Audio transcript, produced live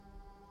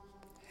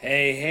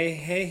Hey, hey,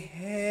 hey,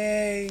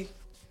 hey,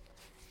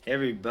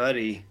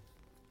 everybody.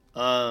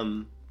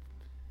 Um,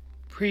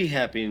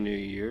 Pre-happy New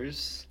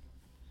Year's.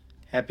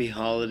 Happy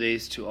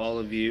holidays to all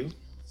of you.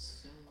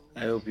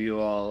 I hope you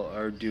all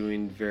are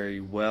doing very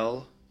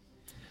well.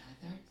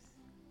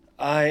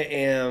 I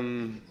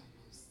am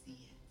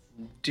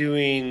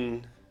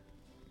doing,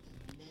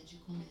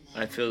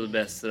 I feel the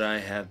best that I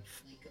have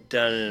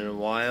done in a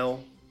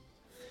while.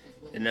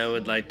 And I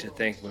would like to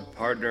thank my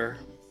partner,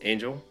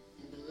 Angel.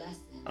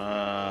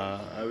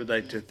 I would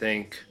like to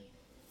thank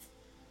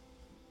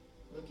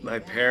my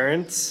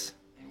parents.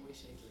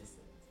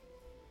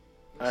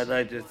 I'd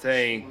like to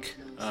thank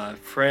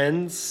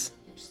friends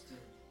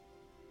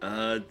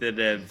that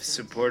have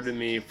supported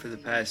me for the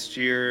past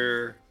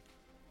year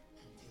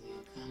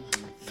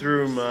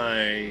through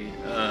my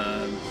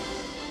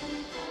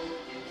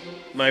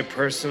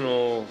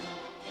personal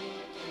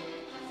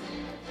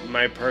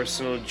my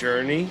personal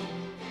journey.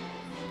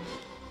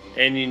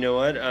 And you know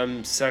what?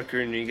 I'm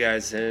suckering you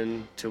guys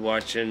in to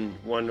watching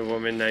Wonder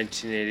Woman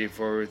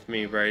 1984 with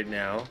me right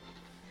now.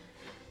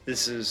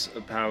 This is a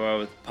powwow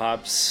with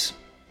Pops,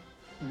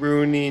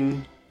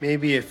 ruining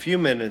maybe a few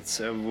minutes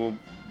of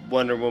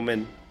Wonder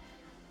Woman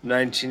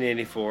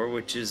 1984,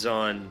 which is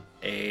on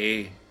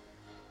a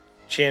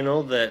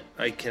channel that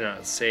I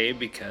cannot say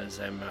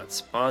because I'm not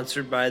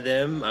sponsored by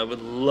them. I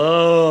would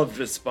love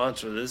to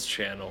sponsor this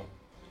channel.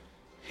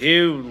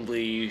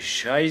 Holy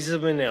shiza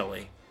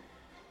Manelli.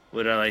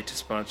 Would I like to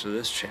sponsor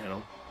this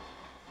channel?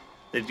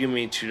 They'd give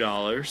me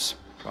 $2,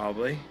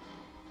 probably.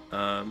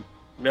 No,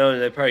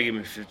 they'd probably give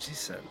me 50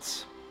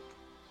 cents.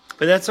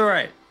 But that's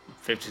alright.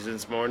 50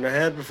 cents more than I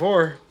had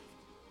before.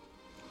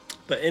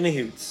 But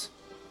anywhoots.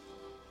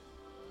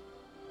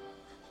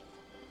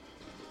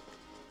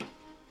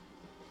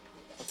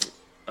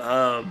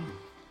 I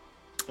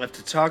have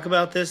to talk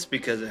about this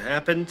because it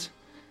happened.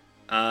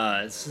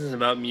 This isn't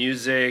about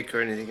music or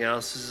anything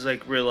else. This is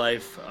like real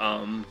life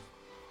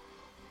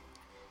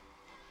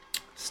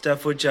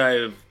stuff which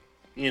I've,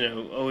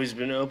 always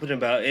been open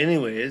about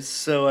anyways,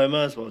 so I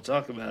might as well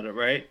talk about it,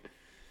 right?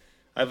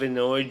 I've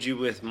annoyed you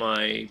with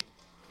my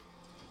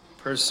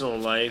personal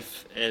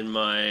life and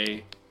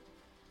my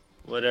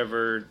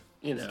whatever,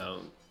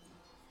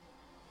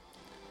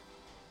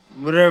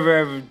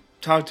 whatever I've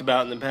talked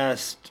about in the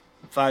past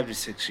 5 to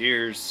 6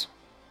 years.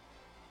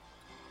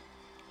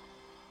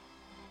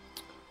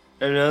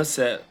 I've noticed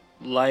that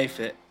life,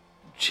 it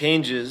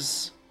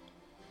changes.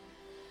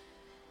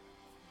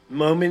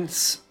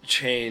 Moments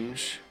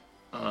change.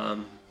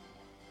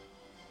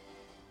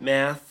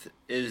 Math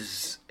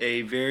is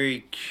a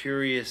very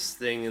curious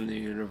thing in the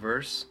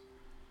universe.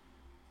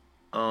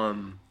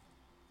 You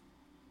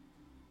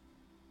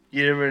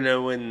never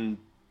know when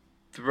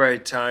the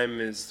right time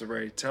is the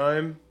right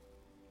time.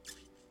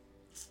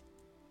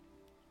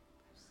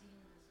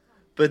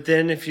 But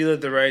then if you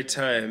let the right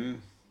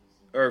time,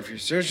 or if you're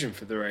searching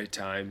for the right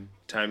time,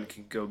 time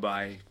can go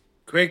by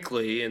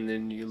quickly and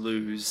then you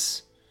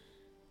lose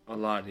a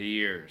lot of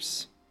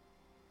years.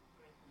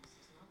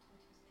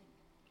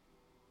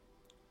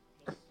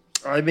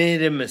 I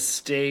made a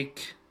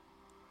mistake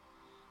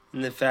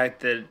in the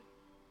fact that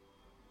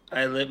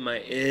I let my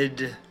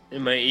id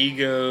and my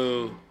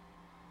ego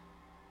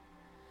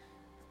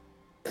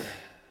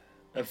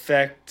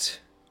affect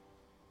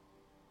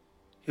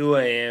who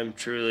I am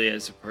truly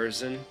as a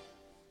person,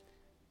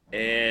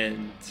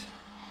 and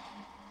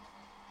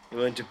it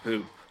went to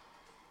poop,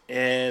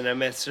 and I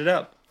messed it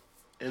up.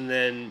 And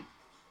then,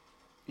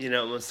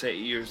 almost 8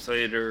 years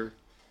later,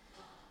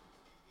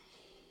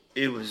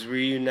 it was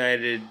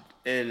reunited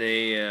in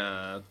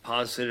a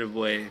positive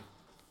way,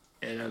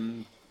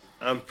 and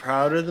I'm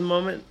proud of the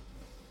moment,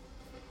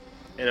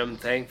 and I'm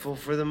thankful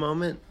for the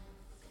moment,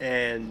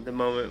 and the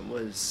moment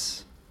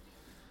was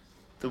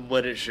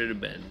what it should have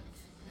been,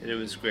 and it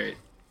was great.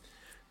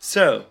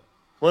 So,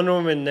 Wonder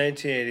Woman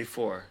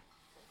 1984.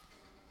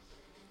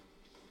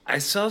 I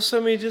saw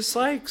so many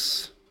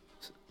dislikes,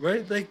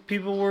 right? Like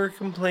people were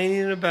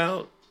complaining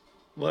about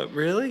what,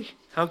 really?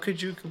 How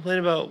could you complain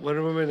about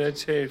Wonder Woman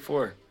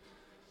 1984?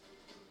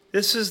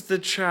 This is the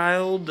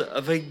child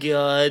of a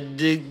god.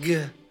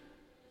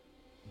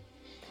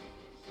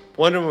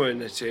 Wonder Woman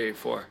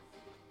 1984.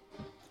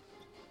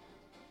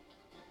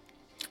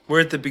 We're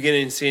at the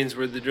beginning scenes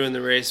where they're doing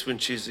the race when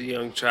she's a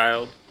young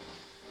child.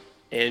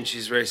 And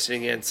she's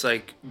racing against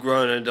like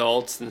grown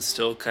adults and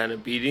still kind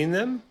of beating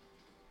them.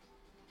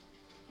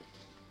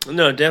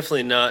 No,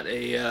 definitely not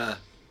a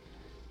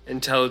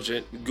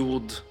intelligent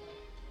Gould.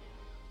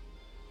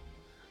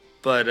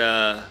 But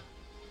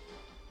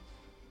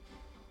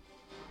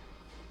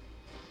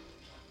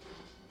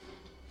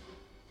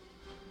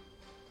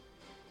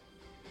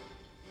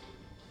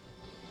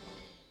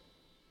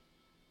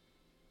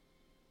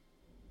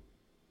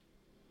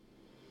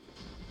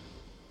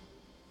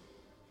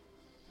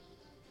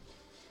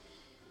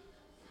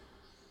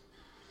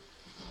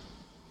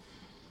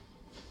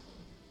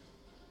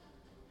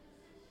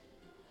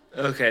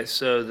okay,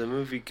 so the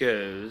movie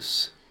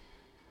goes.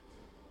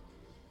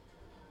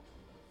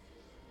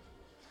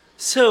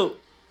 So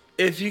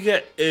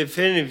if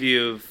any of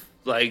you have,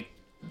 like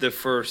the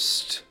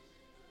first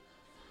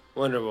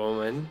Wonder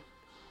Woman,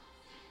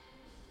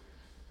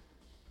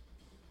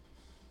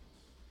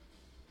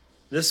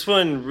 this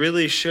one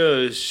really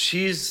shows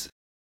she's